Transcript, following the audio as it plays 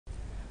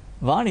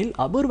வானில்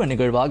அபூர்வ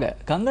நிகழ்வாக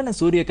கங்கண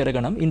சூரிய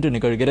கிரகணம் இன்று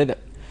நிகழ்கிறது.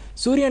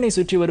 சூரியனை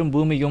சுற்றி வரும்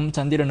பூமியும்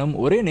சந்திரனும்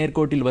ஒரே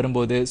நேர்கோட்டில்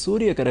வரும்போது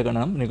சூரிய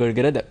கிரகணம்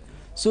நிகழ்கிறது.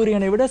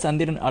 சூரியனை விட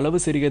சந்திரன் அளவு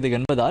சிறியது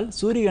என்பதால்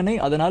சூரியனை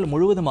அதனால்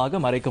முழுவதுமாக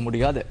மறைக்க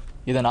முடியாது.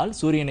 இதனால்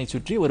சூரியனை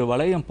சுற்றி ஒரு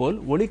வளையம் போல்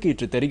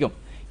ஒளிக்கீற்று தெரியும்.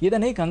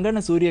 இதனை கங்கண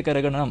சூரிய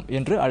கிரகணம்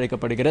என்று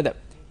அழைக்கப்படுகிறது.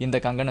 இந்த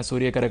கங்கண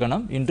சூரிய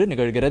கிரகணம் இன்று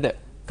நிகழ்கிறது.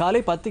 காலை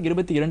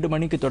 10:22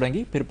 மணிக்கு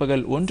தொடங்கி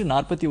பிற்பகல்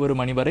 1:41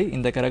 மணி வரை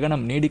இந்த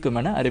கிரகணம் நீடிக்கும்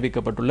என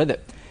அறிவிக்கப்பட்டுள்ளது.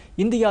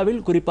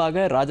 இந்தியாவில்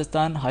குறிப்பாக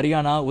ராஜஸ்தான்,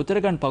 ஹரியானா,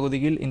 உத்தரகாண்ட்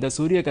பகுதியில் இந்த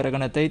சூரிய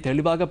கிரகணத்தை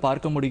தெளிவாக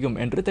பார்க்க முடியும்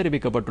என்று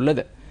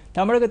தெரிவிக்கப்பட்டுள்ளது.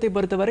 தமிழகத்தை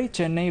பொறுத்தவரை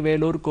சென்னை,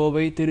 வேலூர்,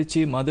 கோவை,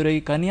 திருச்சி, மதுரை,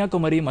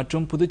 கன்னியாகுமரி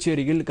மற்றும்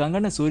புதுச்சேரியில்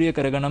கங்கண சூரிய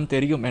கிரகணம்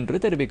தெரியும் என்று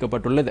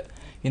தெரிவிக்கப்பட்டுள்ளது.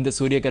 இந்த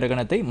சூரிய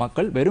கிரகணத்தை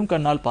மக்கள் வெறும்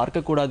கண்ணால்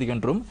பார்க்கக்கூடாது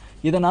என்றும்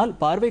இதனால்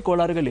பார்வை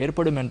கோளாறுகள்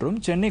ஏற்படும்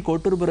என்றும் சென்னை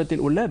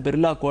கோட்டூர்புரத்தில் உள்ள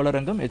பிர்லா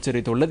கோளரங்கம்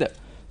எச்சரித்துள்ளது.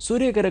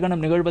 சூரிய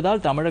கிரகணம்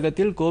நிகழ்வதால்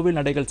தமிழகத்தில் கோவில்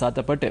நடைகள்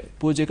சாத்தப்பட்டு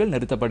பூஜைகள்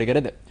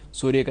நிறுத்தப்படுகிறது.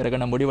 சூரிய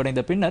கிரகணம்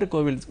முடிவடைந்த பின்னர்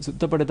கோவில்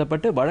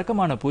சுத்தப்படுத்தப்பட்டு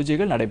வழக்கமான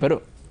பூஜைகள்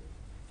நடைபெறும்.